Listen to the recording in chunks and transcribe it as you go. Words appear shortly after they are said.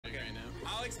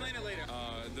I'll explain it later.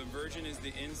 The virgin is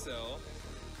the incel,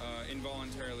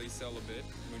 involuntarily celibate,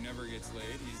 who never gets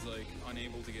laid. He's like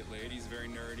unable to get laid. He's very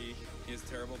nerdy. He has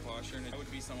terrible posture, and that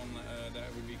would be someone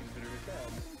that would be considered a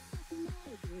crab.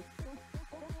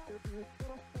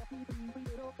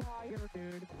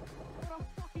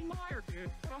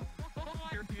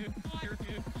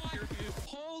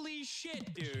 Holy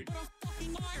shit, dude.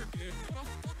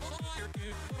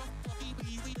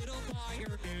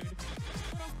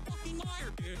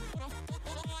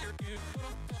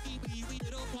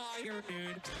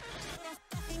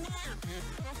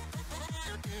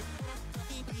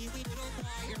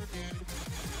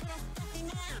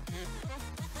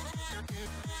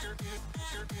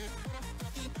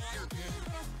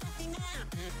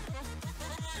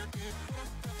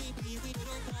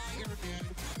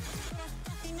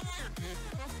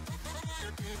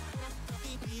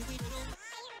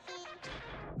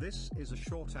 This is a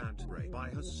short ad break by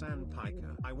Hassan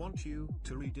Piker. I want you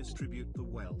to redistribute the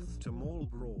wealth to Mall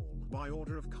Brawl by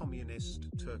order of Communist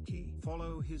Turkey.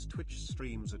 Follow his Twitch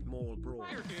streams at Mall Brawl.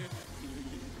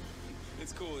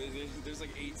 It's cool. There's like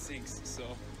 8 sinks, so.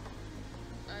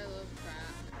 I love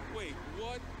that. Wait,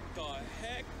 what the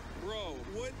heck? Bro,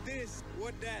 what this?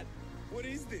 What that? What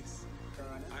is this?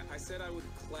 I said I would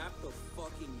clap the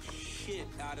fucking shit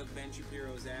out of Ben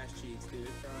Shapiro's ass cheeks, dude.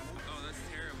 Oh, that's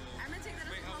terrible. I'm gonna take that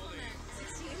as a compliment.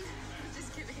 16?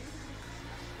 Just kidding.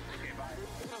 Okay, bye.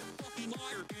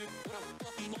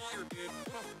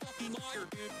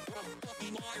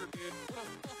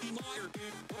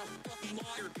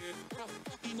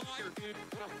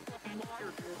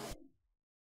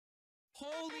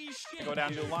 Holy shit! Go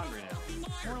down and do laundry now.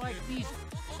 More like these.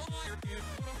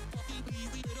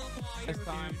 This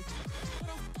time.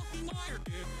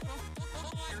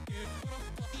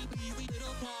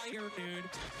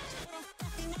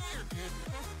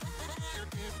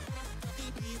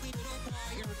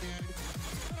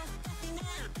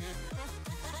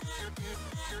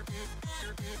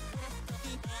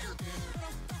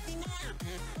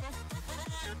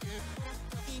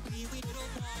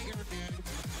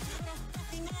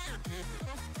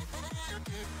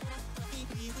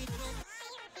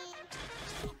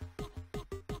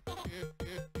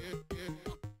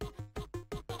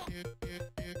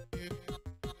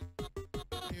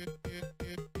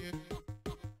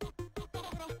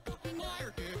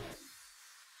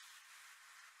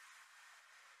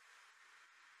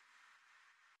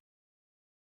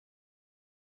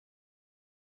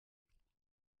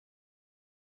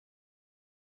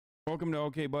 Welcome to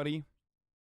OK Buddy.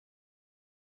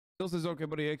 Still says OK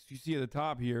Buddy XQC at the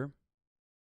top here.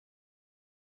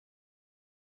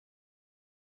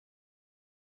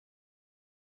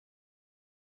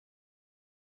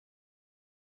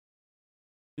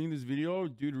 Seeing this video,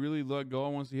 dude really let go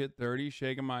once he hit 30,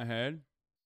 shaking my head.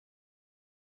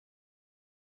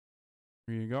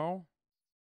 Here you go.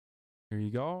 Here you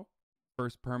go.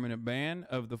 First permanent ban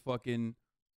of the fucking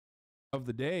of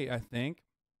the day, I think.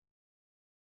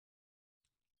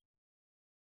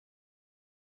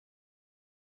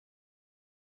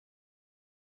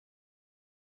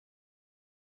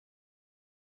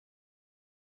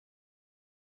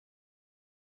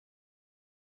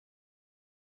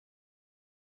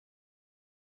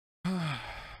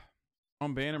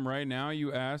 Unban him right now,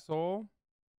 you asshole.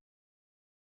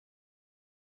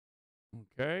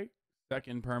 Okay.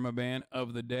 Second permaban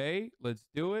of the day. Let's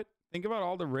do it. Think about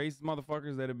all the racist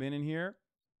motherfuckers that have been in here.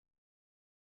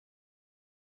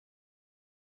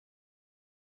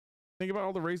 Think about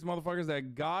all the racist motherfuckers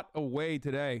that got away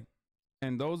today.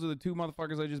 And those are the 2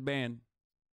 motherfuckers I just banned.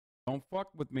 Don't fuck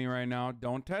with me right now.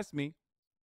 Don't test me.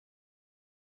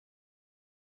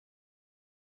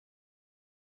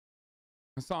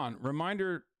 Hassan,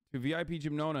 reminder to VIP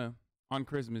Gymnona on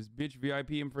Christmas. Bitch, VIP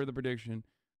him for the prediction.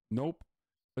 Nope.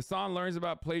 Hassan learns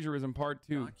about plagiarism part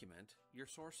 2. Document your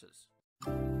sources.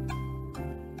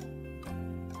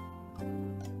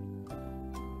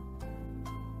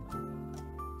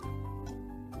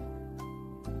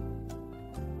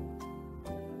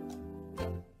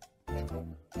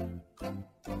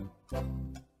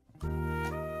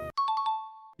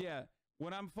 Yeah,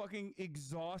 when I'm fucking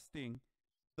exhausting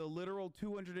the literal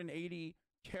 280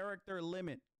 character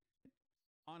limit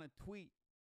on a tweet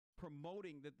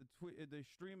promoting that the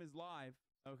stream is live,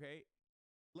 okay?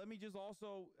 Let me just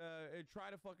also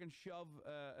try to fucking shove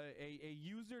a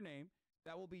username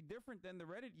that will be different than the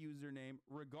Reddit username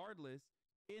regardless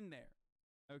in there,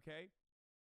 okay?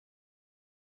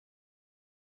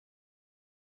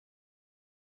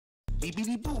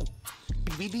 Beep-beep-boo.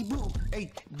 Beep-beep-boo.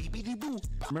 Hey, beep-beep-boo.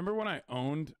 Remember when I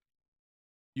owned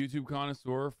YouTube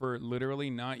connoisseur for literally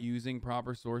not using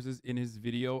proper sources in his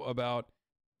video about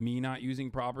me not using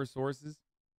proper sources.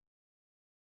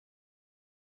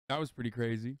 That was pretty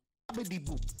crazy. I'm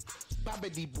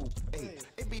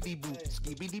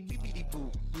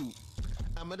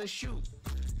gonna shoot.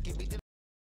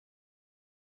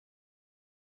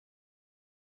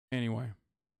 Anyway,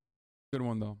 good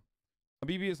one though.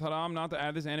 Habibi is haram not to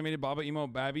add this animated Baba emo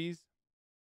babbies.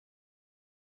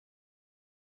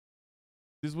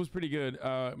 This was pretty good.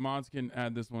 Mods can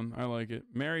add this one. I like it.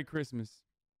 Merry Christmas.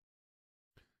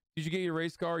 Did you get your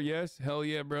race car? Yes. Hell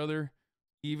yeah, brother.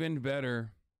 Even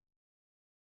better.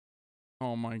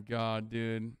 Oh my God,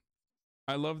 dude.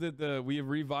 I love that we have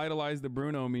revitalized the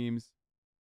Bruno memes.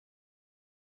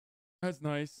 That's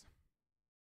nice.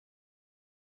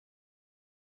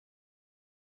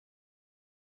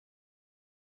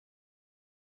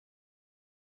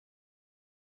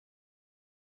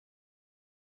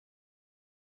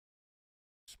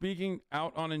 Speaking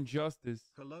out on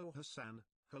injustice. Hello Hassan,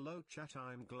 hello chat,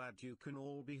 I'm glad you can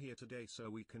all be here today so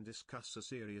we can discuss a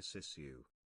serious issue.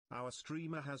 Our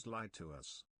streamer has lied to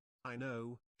us. I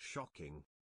know, shocking.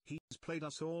 He's played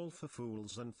us all for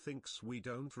fools and thinks we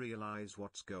don't realize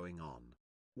what's going on.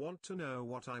 Want to know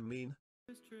what I mean?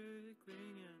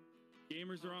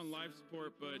 Gamers are on life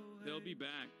support, but they'll be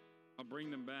back. I'll bring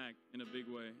them back in a big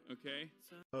way, okay?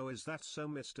 Oh, is that so,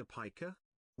 Mr. Piker?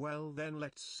 Well then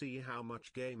let's see how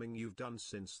much gaming you've done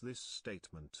since this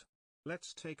statement.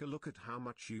 Let's take a look at how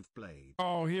much you've played.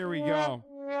 Oh, here we go.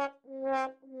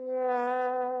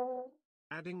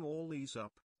 Adding all these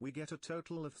up, we get a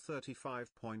total of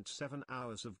 35.7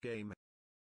 hours of gaming.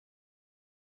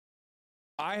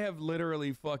 I have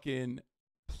literally fucking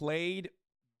played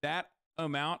that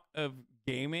amount of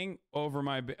gaming over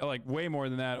my, like way more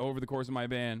than that over the course of my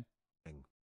ban.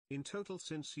 In total,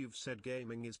 since you've said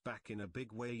gaming is back in a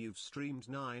big way, you've streamed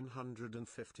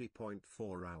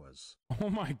 950.4 hours. Oh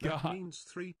my God. That means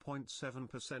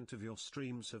 3.7% of your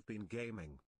streams have been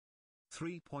gaming.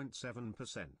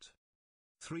 3.7%.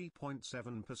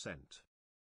 3.7%.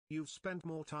 You've spent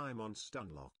more time on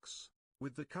stunlocks.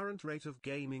 With the current rate of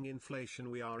gaming inflation,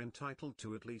 we are entitled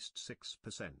to at least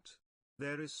 6%.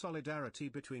 There is solidarity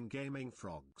between gaming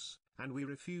frogs, and we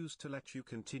refuse to let you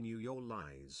continue your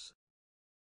lies.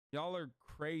 Y'all are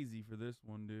crazy for this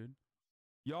one, dude.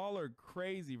 Y'all are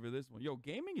crazy for this one. Yo,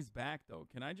 gaming is back, though.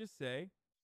 Can I just say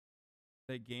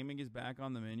that gaming is back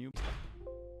on the menu?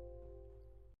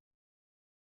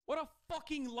 What a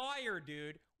fucking liar,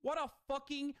 dude. What a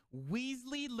fucking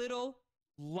Weasley little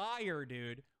liar,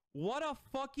 dude. What a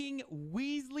fucking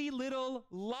Weasley little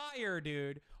liar,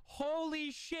 dude.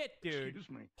 Holy shit, dude. Excuse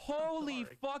me. Holy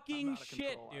fucking shit,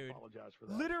 control. dude. I apologize for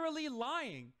that. Literally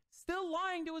lying. Still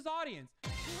lying to his audience.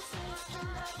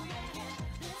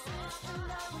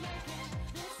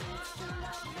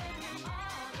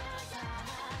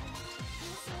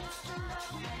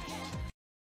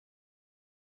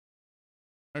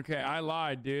 Okay, I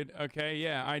lied, dude. Okay,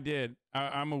 yeah, I did.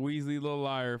 I'm a Weasley little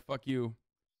liar. Fuck you.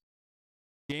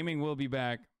 Gaming will be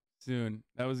back soon.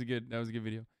 That was a good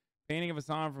video. Painting of a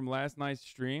song from last night's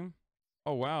stream.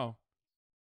 Oh wow.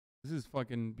 This is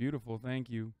fucking beautiful. Thank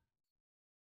you.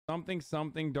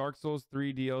 Something Dark Souls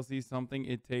 3 DLC something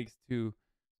it takes two.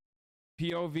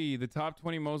 POV, the top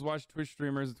 20 most watched Twitch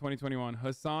streamers of 2021.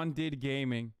 Hasan did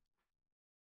gaming.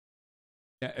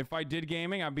 Yeah, if I did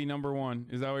gaming, I'd be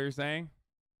 #1. Is that what you're saying?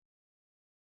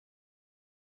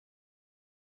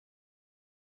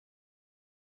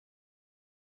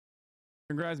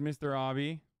 Congrats, Mr.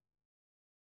 Obby.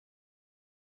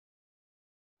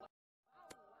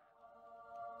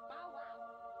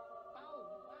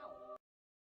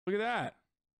 Look at that.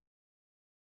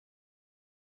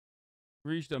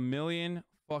 Reached 1 million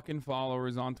fucking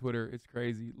followers on Twitter. It's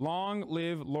crazy. Long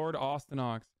live Lord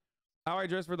Austinox. How I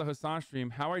dress for the Hasan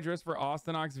stream. How I dress for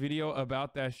Austinox video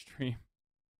about that stream.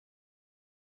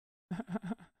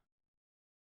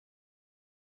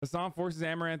 Hasan forces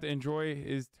Amaranth to enjoy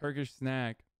his Turkish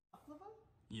snack.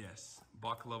 Yes,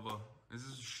 baklava. This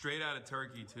is straight out of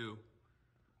Turkey too.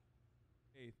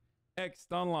 X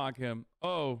stunlock him.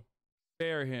 Oh,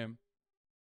 spare him.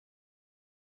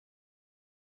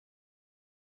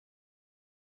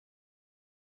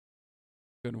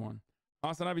 Good one.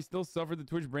 Asanabi still suffered the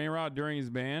Twitch brain rot during his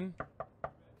ban.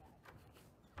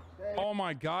 Oh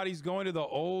my God, he's going to the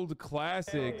old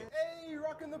classic. Hey, you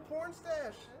rocking the porn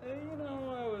stash. Hey, you know,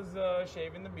 I was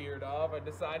shaving the beard off. I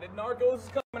decided Narcos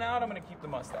is coming out. I'm gonna keep the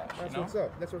mustache. That's you know? what's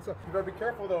up. That's what's up. You better be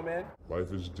careful though, man.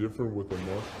 Life is different with a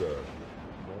mustache.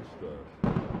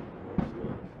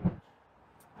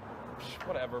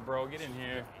 Whatever, bro. Get in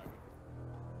here.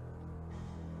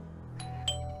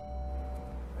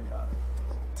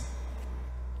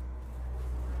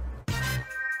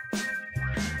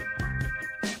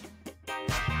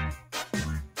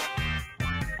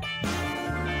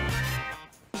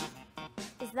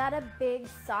 that a big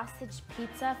sausage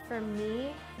pizza for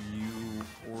me?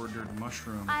 You ordered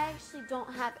mushroom. I actually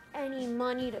don't have any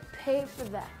money to pay for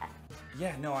that.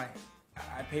 Yeah, no, I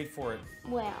paid for it.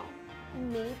 Well,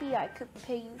 maybe I could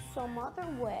pay you some other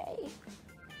way.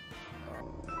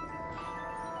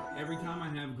 Every time I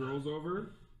have girls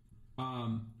over,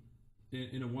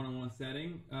 in a one-on-one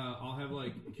setting, I'll have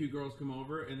like 2 girls come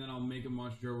over and then I'll make them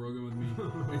watch Joe Rogan with me.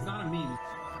 It's not a meme.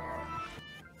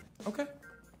 Okay.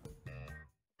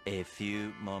 A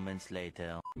few moments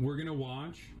later. We're gonna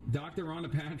watch Dr.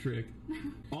 Rhonda Patrick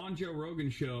on Joe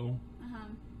Rogan's show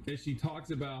as she talks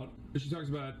about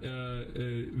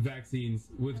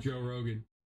vaccines with Joe Rogan.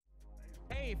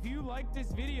 Hey, if you like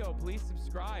this video, please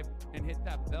subscribe and hit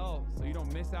that bell so you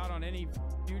don't miss out on any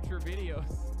future videos.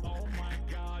 Oh my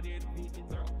God,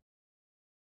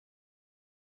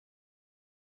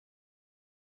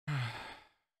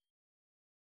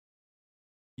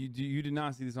 You did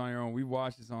not see this on your own. We've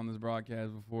watched this on this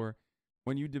broadcast before.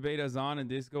 When you debate Hasan and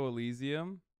Disco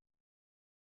Elysium,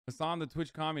 Hasan the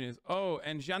Twitch communist. Oh,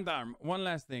 and Gendarme, one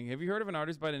last thing. Have you heard of an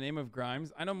artist by the name of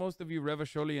Grimes? I know most of you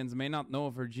Revacholians may not know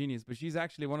of her genius, but she's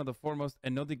actually one of the foremost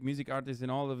enotic music artists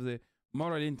in all of the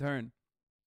moral intern.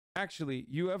 Actually,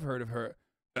 you have heard of her.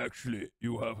 Actually,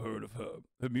 you have heard of her.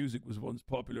 Her music was once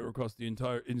popular across the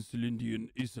entire Insulindian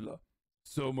Isla.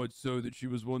 So much so that she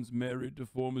was once married to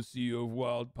former CEO of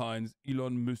Wild Pines,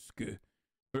 Elon Musk.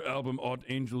 Her album Odd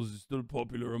Angels is still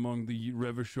popular among the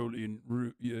Revacholian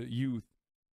youth.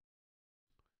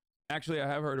 Actually, I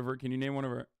have heard of her. Can you name one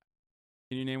of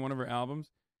her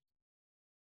albums?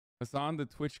 Hasan the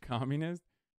Twitch communist?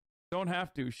 Don't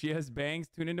have to. She has bangs.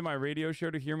 Tune into my radio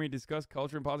show to hear me discuss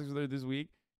culture and politics with her this week.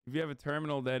 If you have a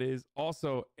terminal that is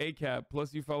also ACAB,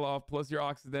 plus you fell off, plus you're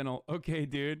occidental. Okay,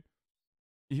 dude.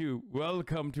 You,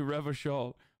 welcome to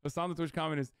Revachol. Hasan the Twitch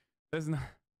communist. That's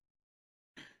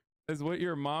what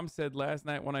your mom said last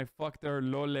night when I fucked her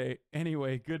lole.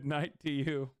 Anyway, good night to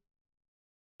you.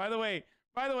 By the way,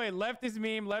 leftist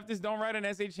meme, leftist don't write an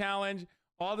essay challenge,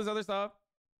 all this other stuff.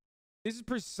 This is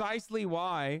precisely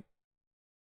why.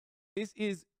 This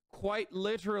is quite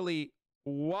literally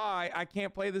why I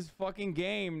can't play this fucking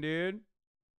game, dude.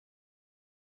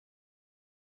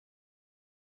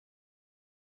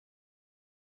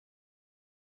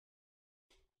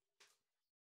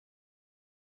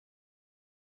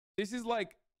 This is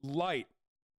like light.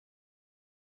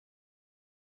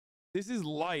 This is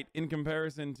light in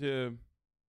comparison to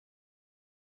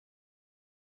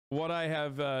what I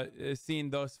have seen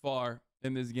thus far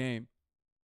in this game.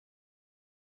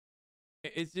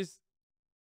 It's just,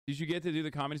 did you get to do the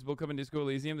Communist Book Club in Disco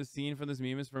Elysium? The scene from this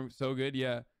meme is from so good.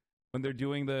 Yeah. When they're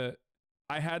doing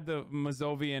I had the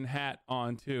Mazovian hat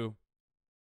on too.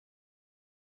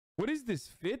 What is this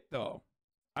fit though?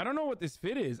 I don't know what this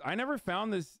fit is. I never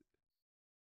found this.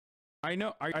 I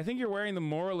know. I think you're wearing the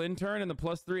moral intern and the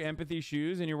 +3 empathy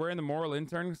shoes, and you're wearing the moral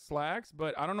intern slacks,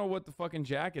 but I don't know what the fucking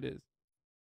jacket is.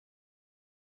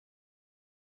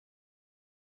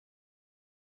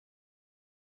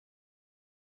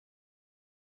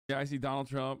 Yeah, I see Donald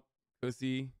Trump,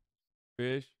 pussy,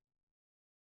 fish.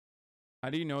 How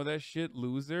do you know that shit,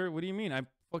 loser? What do you mean? I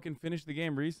fucking finished the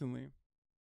game recently.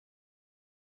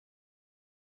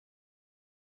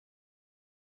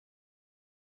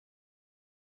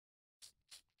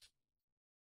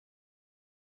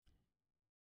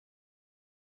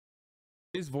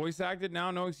 Is voice acted now?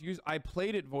 No excuse. I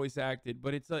played it voice acted,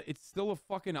 but it's still a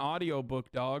fucking audio book,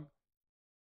 dog.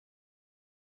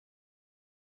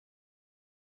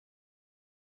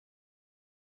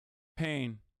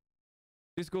 Pain.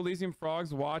 Disco Elysium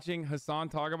Frogs watching Hasan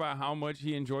talk about how much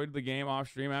he enjoyed the game off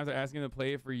stream after asking him to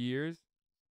play it for years.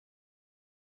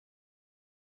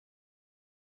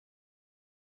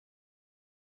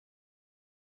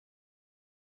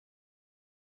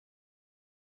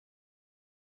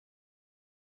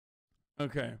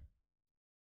 Okay.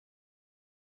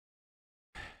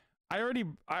 I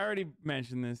already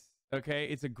mentioned this. Okay,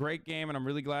 it's a great game and I'm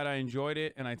really glad I enjoyed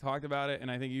it and I talked about it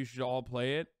and I think you should all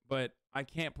play it, but I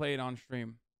can't play it on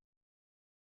stream.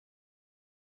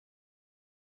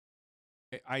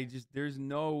 I just there's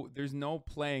no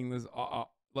playing this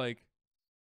like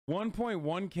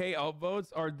 1.1k upvotes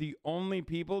are the only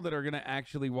people that are going to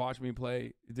actually watch me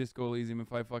play Disco Elysium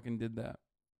if I fucking did that.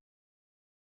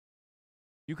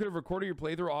 You could have recorded your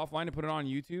playthrough offline and put it on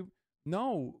YouTube?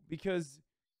 No, because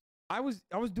I was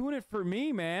doing it for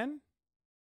me, man.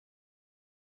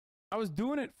 I was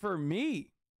doing it for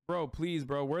me. Bro, please,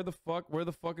 bro. Where the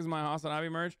fuck is my Hasan Abi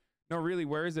merch? No, really,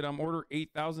 where is it? I'm order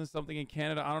 8,000 something in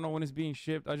Canada. I don't know when it's being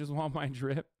shipped. I just want my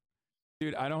drip.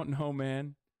 Dude, I don't know,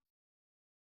 man.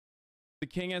 The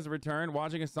king has returned.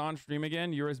 Watching Hasan stream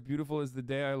again. You're as beautiful as the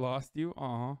day I lost you.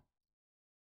 Aw.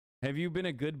 Have you been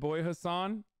a good boy,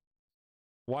 Hasan?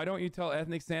 Why don't you tell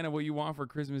Ethnic Santa what you want for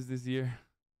Christmas this year?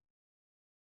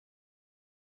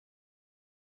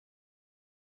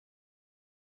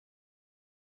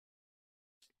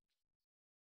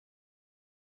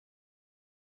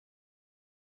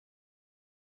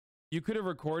 You could have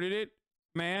recorded it,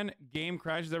 man. Game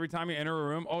crashes every time you enter a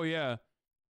room. Oh, yeah.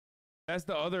 That's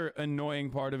the other annoying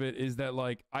part of it, is that,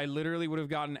 like, I literally would have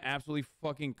gotten absolutely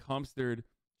fucking cumpstered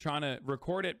trying to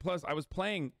record it. Plus, I was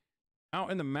playing out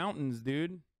in the mountains,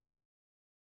 dude.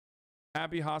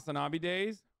 Happy Hasanabi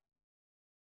days.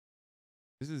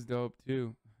 This is dope,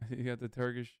 too. You got the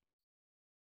Turkish.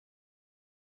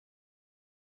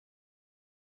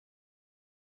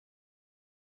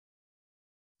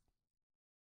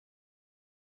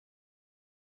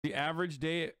 The average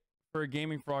day for a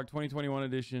Gaming Frog 2021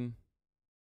 edition.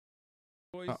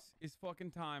 Boys, it's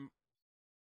fucking time.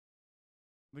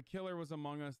 The killer was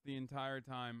among us the entire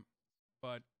time,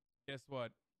 but guess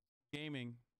what?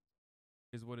 Gaming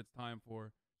is what it's time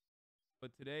for.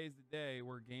 But today is the day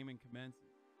where gaming commences.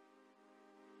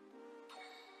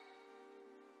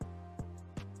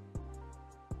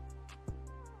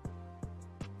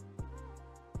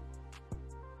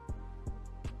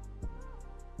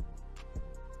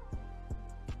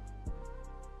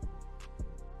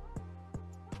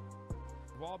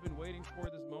 We've all been waiting for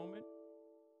this moment.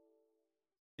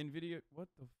 NVIDIA, what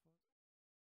the fuck?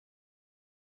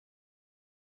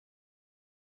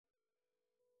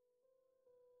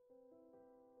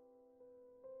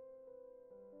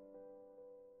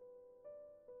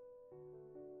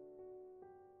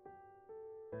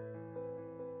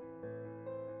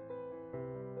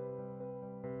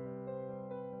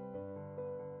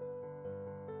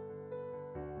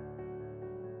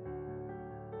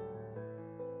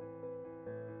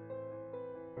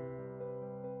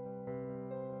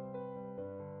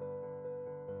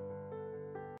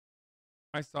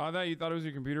 I saw that. You thought it was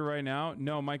your computer right now?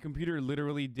 No, my computer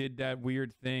literally did that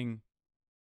weird thing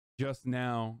just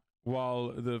now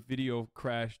while the video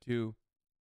crashed too.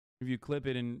 If you clip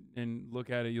it and look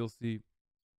at it, you'll see.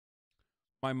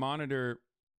 My monitor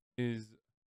is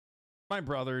my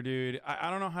brother, dude. I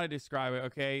don't know how to describe it,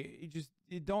 okay?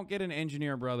 You don't get an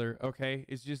engineer brother, okay?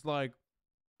 It's just like,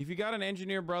 if you got an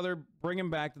engineer brother, bring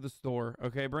him back to the store,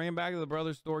 okay? Bring him back to the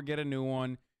brother store, get a new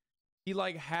one. He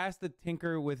like has to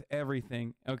tinker with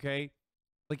everything, okay?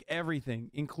 Like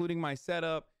everything, including my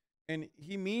setup. And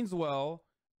he means well,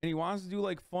 and he wants to do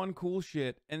like fun, cool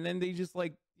shit. And then they just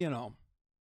like, you know,